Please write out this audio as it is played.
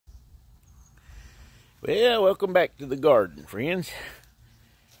Well, welcome back to the garden, friends.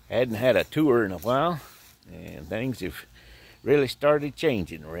 Hadn't had a tour in a while, and things have really started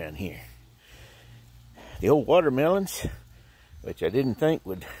changing around here. The old watermelons, which I didn't think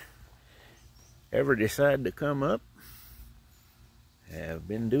would ever decide to come up, have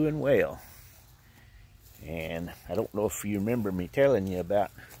been doing well. And I don't know if you remember me telling you about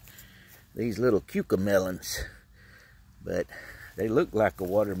these little cucamelons, but they look like a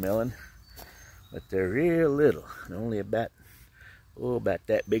watermelon, but they're real little, only about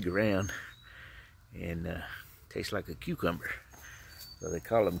that big around, and taste like a cucumber. So they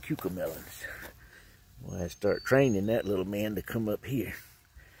call them cucamelons. Well, I start training that little man to come up here.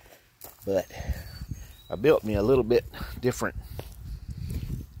 But I built me a little bit different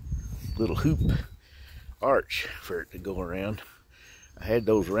little hoop arch for it to go around. I had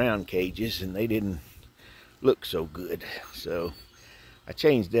those round cages and they didn't look so good, so I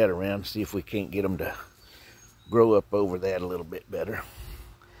changed that around to see if we can't get them to grow up over that a little bit better.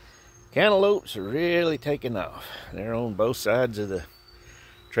 Cantaloupes are really taking off. They're on both sides of the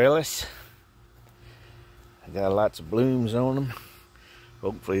trellis. I got lots of blooms on them.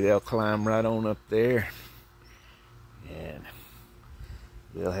 Hopefully they'll climb right on up there, and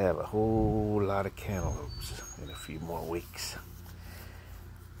we'll have a whole lot of cantaloupes in a few more weeks.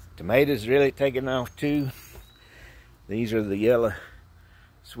 Tomatoes really taking off too. These are the yellow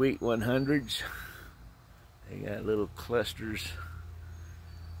Sweet 100s. They got little clusters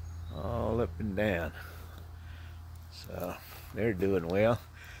all up and down. So they're doing well.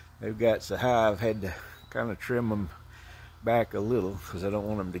 They've got so high I've had to kind of trim them back a little because I don't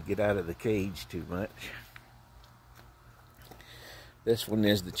want them to get out of the cage too much. This one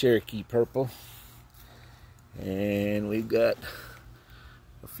is the Cherokee Purple. And we've got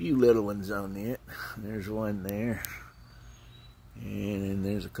a few little ones on it. There's one there. And then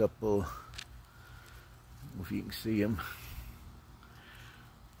there's a couple, if you can see them,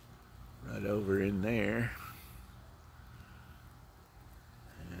 right over in there.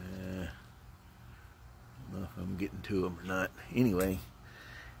 I don't know if I'm getting to them or not. Anyway,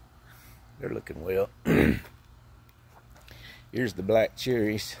 they're looking well. Here's the black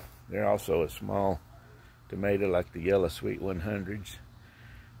cherries. They're also a small tomato like the yellow Sweet 100s.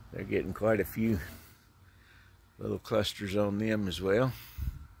 They're getting quite a few little clusters on them as well.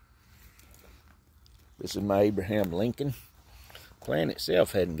 This is my Abraham Lincoln. The plant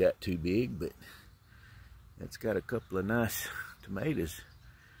itself hadn't got too big, but it's got a couple of nice tomatoes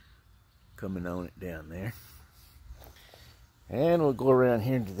coming on it down there. And we'll go around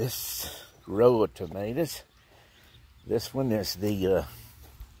here to this row of tomatoes. This one is the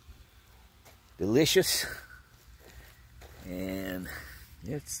Delicious, and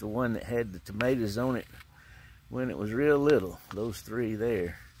it's the one that had the tomatoes on it when it was real little, those three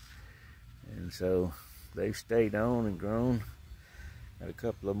there. And so they've stayed on and grown. Got a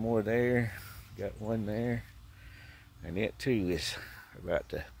couple of more there, got one there, and it too is about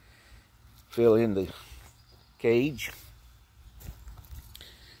to fill in the cage.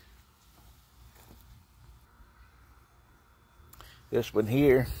 This one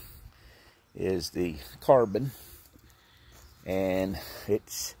here is the Carbon, and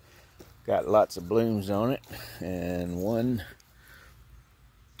it's got lots of blooms on it, and one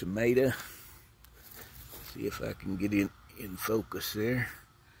tomato. See if I can get in focus there.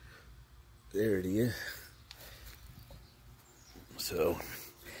 There it is. So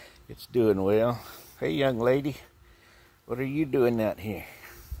it's doing well. Hey, young lady, what are you doing out here?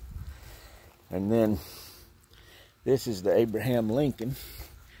 And then this is the Abraham Lincoln.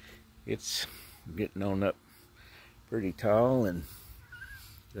 It's getting on up pretty tall and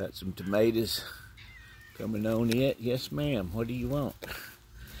got some tomatoes coming on it. Yes, ma'am. What do you want?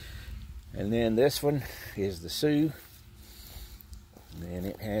 And then this one is the Sioux. And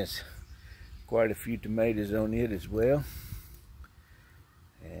it has quite a few tomatoes on it as well.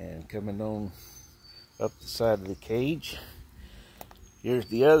 And coming on up the side of the cage. Here's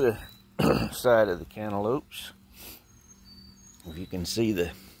the other side of the cantaloupes. If you can see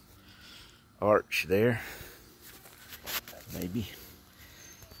the arch there, maybe.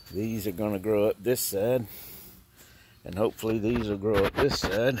 These are going to grow up this side, and hopefully these will grow up this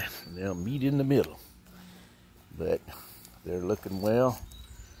side, and they'll meet in the middle. But they're looking well.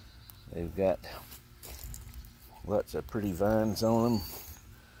 They've got lots of pretty vines on them,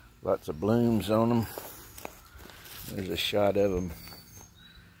 lots of blooms on them. There's a shot of them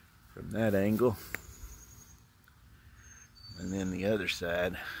from that angle. And then the other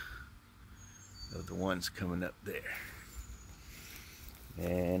side of the ones coming up there.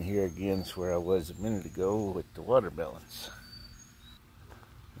 And here again is where I was a minute ago with the watermelons.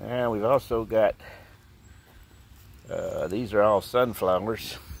 Now we've also got These are all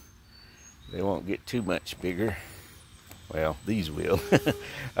sunflowers. They won't get too much bigger. Well, these will.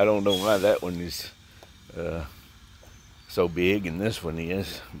 I don't know why that one is so big and this one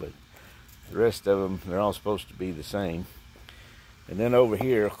is, but the rest of them, they're all supposed to be the same. And then over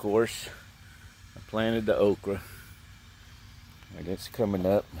here, of course, I planted the okra, and it's coming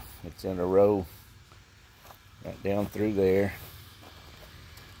up. It's in a row right down through there.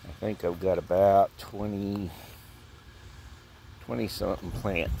 I think I've got about 20 something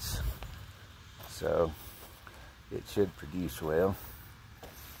plants, so it should produce well.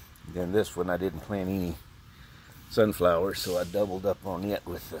 And then this one, I didn't plant any sunflowers, so I doubled up on it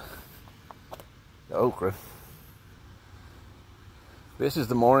with the okra. This is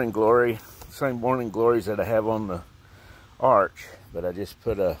the morning glory, same morning glories that I have on the arch, but I just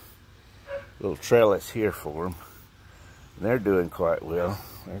put a little trellis here for them. And they're doing quite well.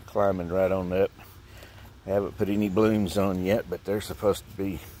 They're climbing right on up. I haven't put any blooms on yet, but they're supposed to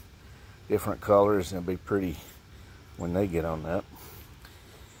be different colors and they'll be pretty when they get on up.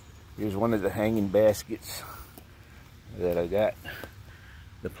 Here's one of the hanging baskets that I got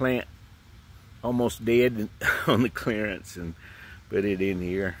the plant almost dead on the clearance and put it in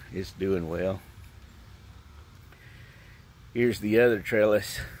here. It's doing well. Here's the other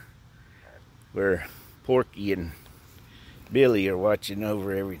trellis where Porky and Billy are watching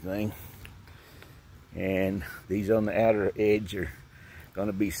over everything. And these on the outer edge are going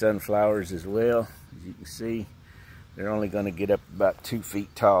to be sunflowers as well. As you can see, they're only going to get up about 2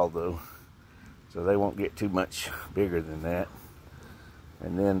 feet tall though, so they won't get too much bigger than that.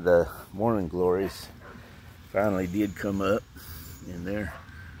 And then the morning glories finally did come up, and they're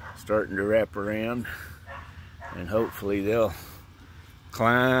starting to wrap around, and hopefully they'll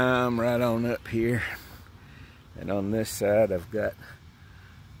climb right on up here. And on this side I've got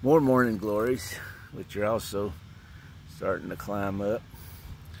more morning glories, which are also starting to climb up,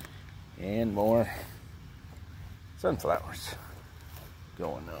 and more sunflowers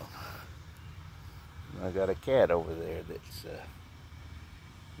going on. I got a cat over there that's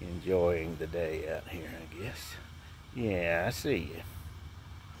enjoying the day out here, I guess. Yeah, I see you.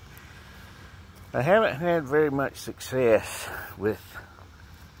 I haven't had very much success with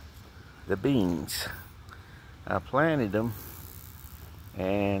the beans. I planted them,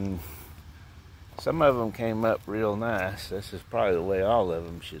 and some of them came up real nice. This is probably the way all of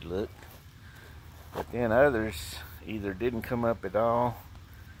them should look. But then others either didn't come up at all,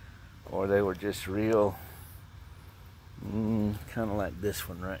 or they were just real, kind of like this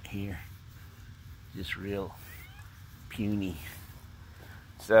one right here. Just real puny.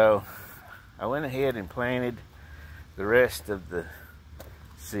 So I went ahead and planted the rest of the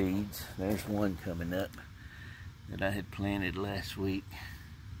seeds. There's one coming up that I had planted last week.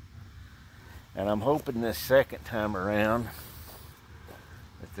 And I'm hoping this second time around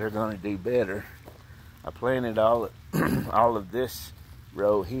that they're going to do better. I planted all of this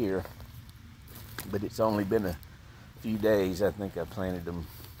row here, but it's only been a few days. I think I planted them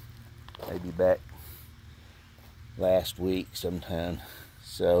maybe back last week sometime.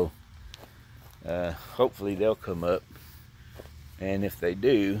 So hopefully they'll come up, and if they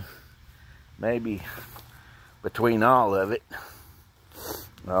do, maybe between all of it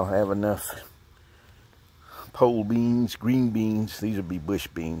I'll have enough pole beans, green beans. These will be bush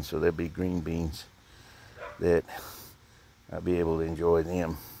beans, so they'll be green beans, that I'll be able to enjoy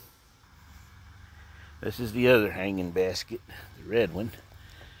them. This is the other hanging basket, the red one.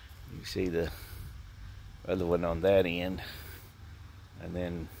 You can see the other one on that end, and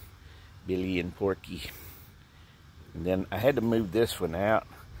then Billy and Porky. And then I had to move this one out.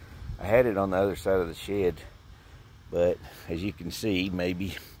 I had it on the other side of the shed, but as you can see,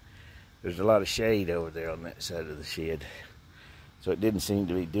 maybe there's a lot of shade over there on that side of the shed, so it didn't seem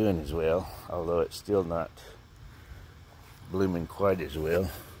to be doing as well, although it's still not blooming quite as well.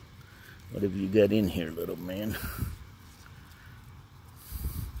 What have you got in here, little man?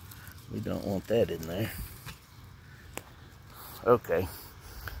 We don't want that in there. Okay,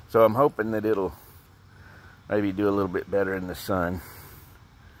 so I'm hoping that it'll maybe do a little bit better in the sun.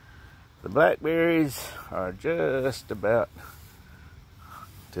 The blackberries are just about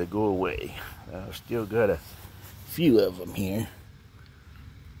to go away. I've still got a few of them here.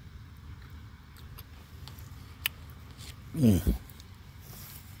 They're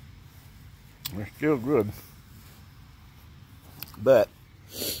still good, but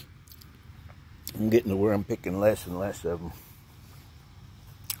I'm getting to where I'm picking less and less of them.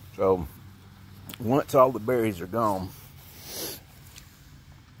 So once all the berries are gone,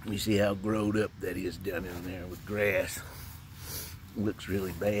 you see how growed up that is down in there with grass. It looks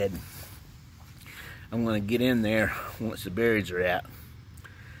really bad. I'm going to get in there once the berries are out,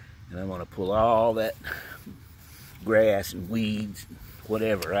 and I'm going to pull all that grass and weeds,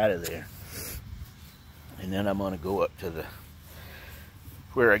 whatever, out of there. And then I'm going to go up to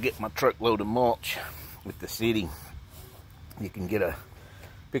where I get my truckload of mulch with the city. You can get a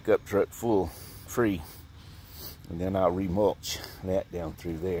pickup truck full free, and then I'll remulch that down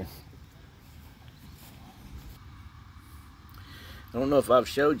through there. I don't know if I've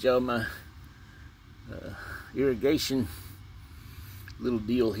showed y'all my irrigation little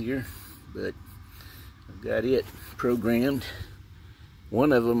deal here, but I've got it programmed.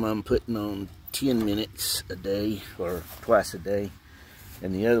 One of them I'm putting on 10 minutes a day, or twice a day,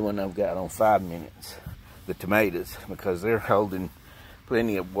 and the other one I've got on 5 minutes. The tomatoes, because they're holding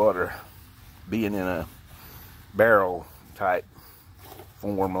plenty of water, being in a barrel type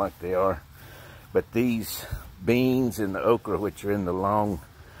form like they are. But these beans and the okra, which are in the long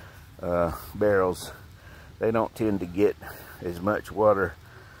barrels, they don't tend to get as much water.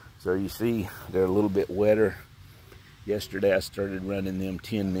 So you see they're a little bit wetter. Yesterday I started running them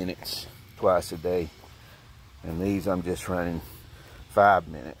 10 minutes twice a day, and these I'm just running 5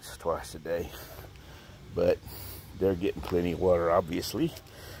 minutes twice a day. But they're getting plenty of water, obviously,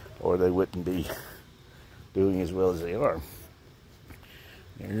 or they wouldn't be doing as well as they are.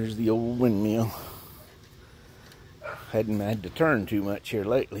 There's the old windmill. Hadn't had to turn too much here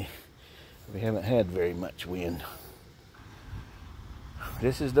lately. We haven't had very much wind.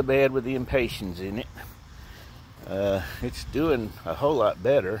 This is the bed with the impatiens in it. It's doing a whole lot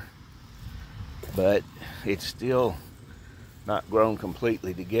better, but it's still not grown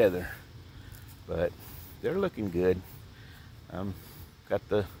completely together. But they're looking good. Got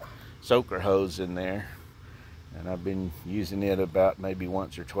the soaker hose in there, and I've been using it about maybe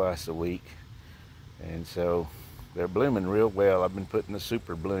once or twice a week, and so they're blooming real well. I've been putting the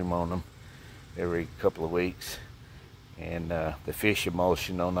super bloom on them every couple of weeks, and the fish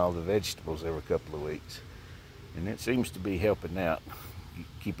emulsion on all the vegetables every couple of weeks, and it seems to be helping out,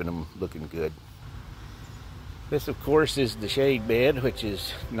 keeping them looking good. This, of course, is the shade bed, which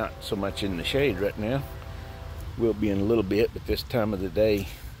is not so much in the shade right now. Will be in a little bit, but this time of the day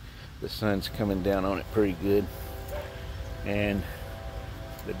the sun's coming down on it pretty good, and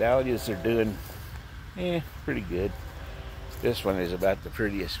the dahlias are doing pretty good. This one is about the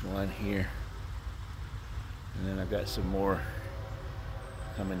prettiest one here, and then I've got some more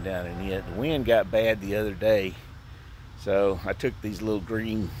coming down in it. The wind got bad the other day, so I took these little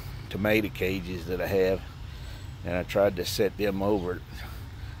green tomato cages that I have, and I tried to set them over it.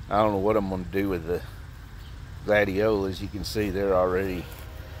 I don't know what I'm going to do with the gladiolas. You can see they're already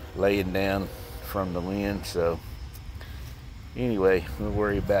laying down from the wind, so anyway, we'll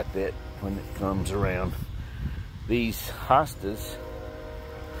worry about that when it comes around. These hostas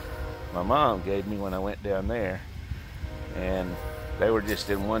my mom gave me when I went down there, and they were just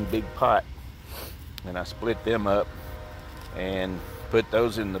in one big pot, and I split them up and put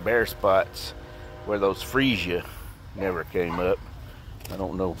those in the bare spots where those freesia never came up. I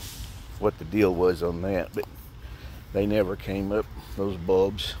don't know what the deal was on that, but they never came up, those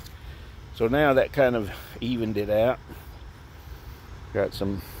bulbs. So now that kind of evened it out. Got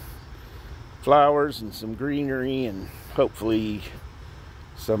some flowers and some greenery, and hopefully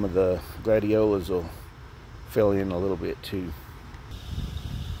some of the gladiolas will fill in a little bit too.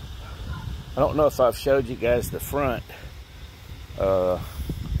 I don't know if I've showed you guys the front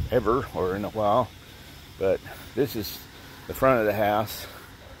ever or in a while, but this is the front of the house,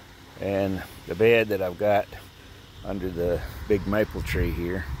 and the bed that I've got under the big maple tree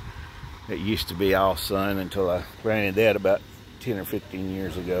here. It used to be all sun until I planted that about 10 or 15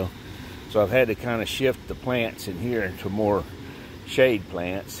 years ago. So I've had to kind of shift the plants in here into more shade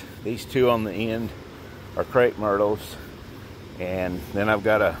plants. These two on the end are crepe myrtles, and then I've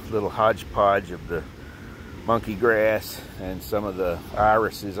got a little hodgepodge of the monkey grass and some of the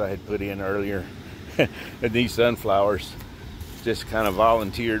irises I had put in earlier. And these sunflowers just kind of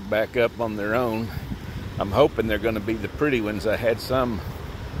volunteered back up on their own. I'm hoping they're going to be the pretty ones. I had some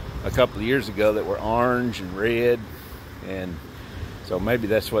a couple of years ago that were orange and red, and so maybe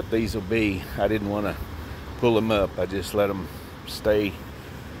that's what these will be. I didn't want to pull them up. I just let them stay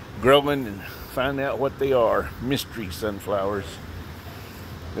growing and find out what they are. Mystery sunflowers.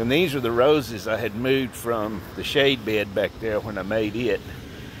 And these are the roses I had moved from the shade bed back there when I made it.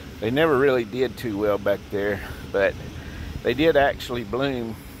 They never really did too well back there, but they did actually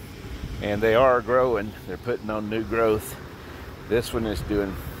bloom, and they are growing. They're putting on new growth. This one is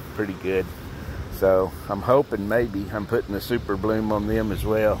doing pretty good. So I'm hoping maybe I'm putting the super bloom on them as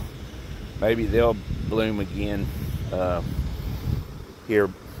well. Maybe they'll bloom again here,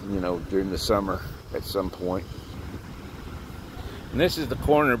 you know, during the summer. at some point. And this is the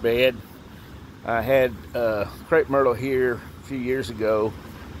corner bed. I had crepe myrtle here a few years ago.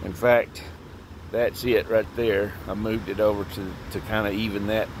 In fact, that's it right there. I moved it over to kind of even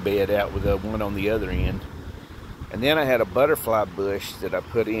that bed out with the one on the other end. And then I had a butterfly bush that I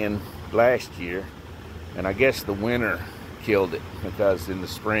put in last year, and I guess the winter killed it, because in the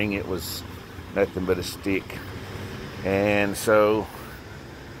spring it was nothing but a stick. And so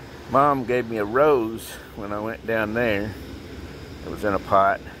Mom gave me a rose when I went down there. It was in a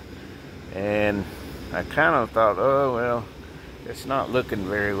pot, and I kind of thought, oh well, it's not looking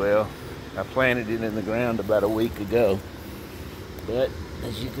very well. I planted it in the ground about a week ago, but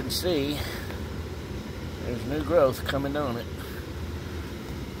as you can see, there's new growth coming on it.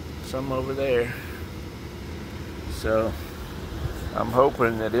 Some over there. So I'm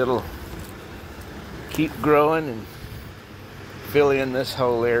hoping that it'll keep growing and fill in this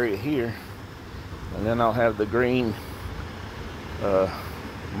whole area here. And then I'll have the green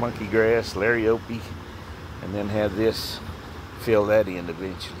monkey grass, lariopie, and then have this fill that in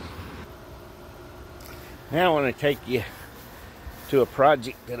eventually. Now I want to take you to a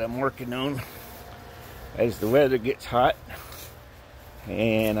project that I'm working on as the weather gets hot,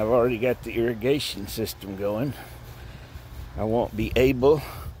 and I've already got the irrigation system going. I won't be able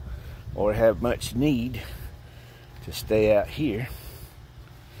or have much need to stay out here,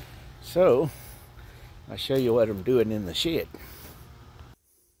 so I'll show you what I'm doing in the shed.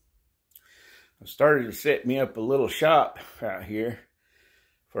 I started to set me up a little shop out here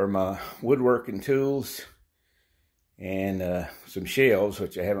for my woodworking tools and some shelves,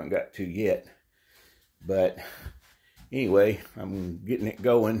 which I haven't got to yet. But anyway, I'm getting it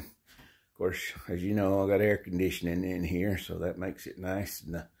going. Of course, as you know, I got air conditioning in here, so that makes it nice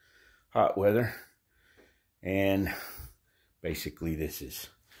in the hot weather. And basically this is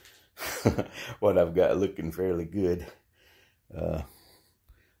what I've got looking fairly good.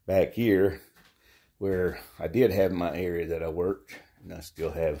 Back here, where I did have my area that I worked, and I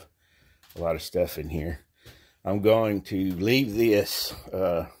still have a lot of stuff in here, I'm going to leave this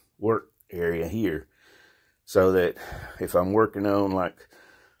work area here, so that if I'm working on like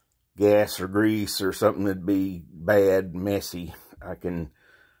gas or grease or something that'd be bad, messy, I can,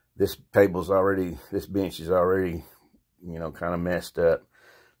 this bench is already, you know, kind of messed up.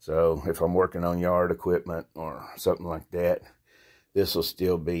 So if I'm working on yard equipment or something like that, this will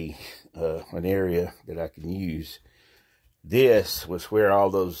still be an area that I can use. This was where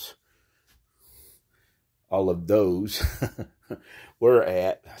all of those were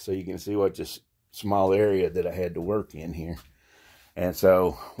at, so you can see what just small area that I had to work in here. And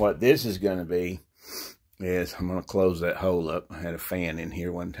so what this is going to be is, I'm going to close that hole up. I had a fan in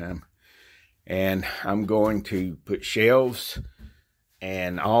here one time, and I'm going to put shelves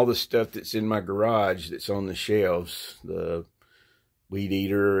and all the stuff that's in my garage that's on the shelves, the weed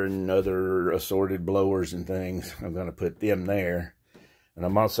eater and other assorted blowers and things, I'm going to put them there. And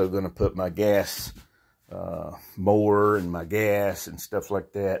I'm also going to put my gas mower and my gas and stuff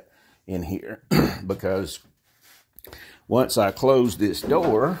like that in here, because once I close this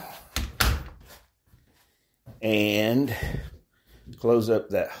door and close up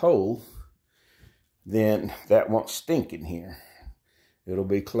that hole, then that won't stink in here. It'll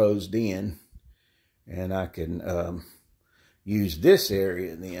be closed in, and I can use this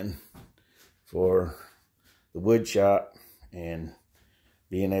area then for the wood shop and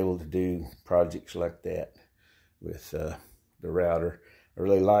being able to do projects like that with the router. I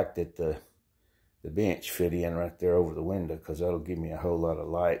really like that the bench fit in right there over the window, because that'll give me a whole lot of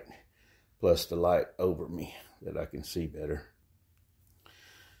light, plus the light over me that I can see better.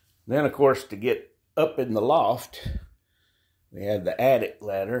 Then, of course, to get up in the loft, we have the attic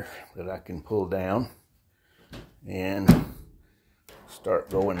ladder that I can pull down and start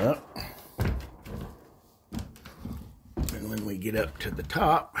going up. And when we get up to the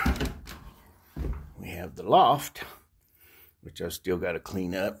top, we have the loft, which I've still got to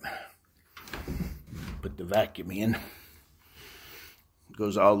clean up. Put the vacuum in. It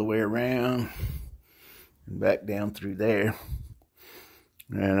goes all the way around and back down through there.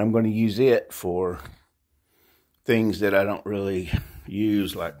 And I'm going to use it for things that I don't really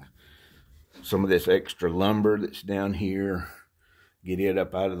use, like some of this extra lumber that's down here. Get it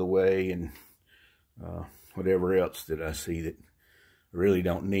up out of the way, and whatever else that I see that I really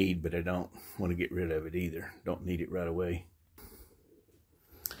don't need, but I don't want to get rid of it either. Don't need it right away.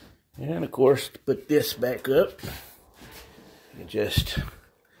 And of course, to put this back up, you just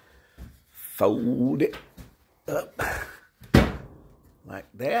fold it up like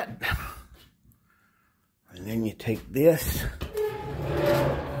that. And then you take this,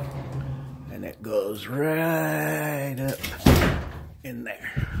 and it goes goes right up in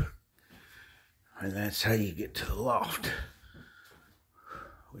there. And that's how you get to the loft,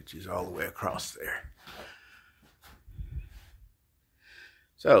 which is all the way across there.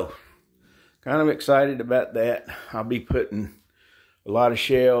 So, kind of excited about that. I'll be putting a lot of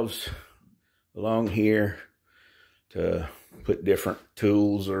shelves along here to put different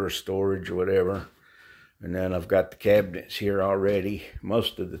tools or storage or whatever. And then I've got the cabinets here already.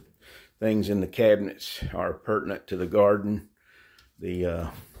 Most of the things in the cabinets are pertinent to the garden. The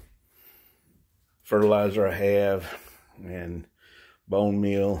fertilizer I have and bone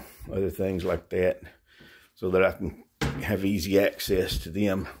meal, other things like that, so that I can have easy access to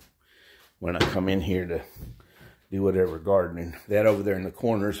them when I come in here to do whatever gardening. That over there in the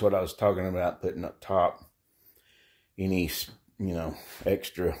corner is what I was talking about, putting up top. Any, you know,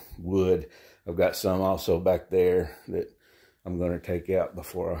 extra wood. I've got some also back there that I'm going to take out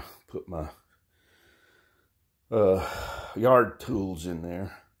before I put my yard tools in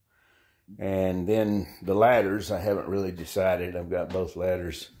there. And then the ladders, I haven't really decided. I've got both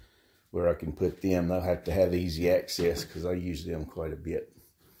ladders where I can put them. They'll have to have easy access because I use them quite a bit.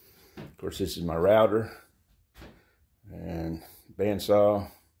 Of course, this is my router and bandsaw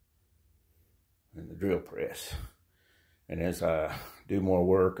and the drill press. And as I do more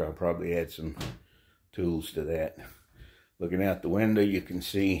work, I'll probably add some tools to that. Looking out the window, you can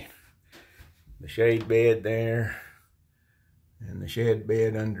see the shade bed there and the shed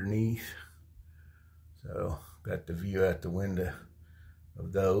bed underneath. So, got the view out the window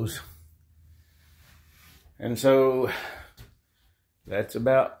of those. And so, that's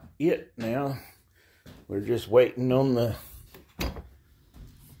about it now. We're just waiting on the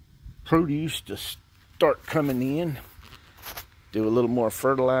produce to start coming in. Do a little more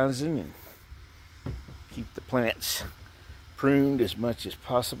fertilizing and keep the plants pruned as much as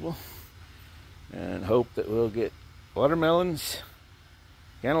possible. And hope that we'll get watermelons,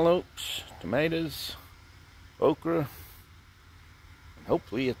 cantaloupes, tomatoes, okra, and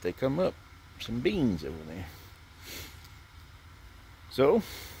hopefully, if they come up, some beans over there. So,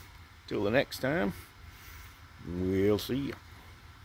 till the next time, we'll see you.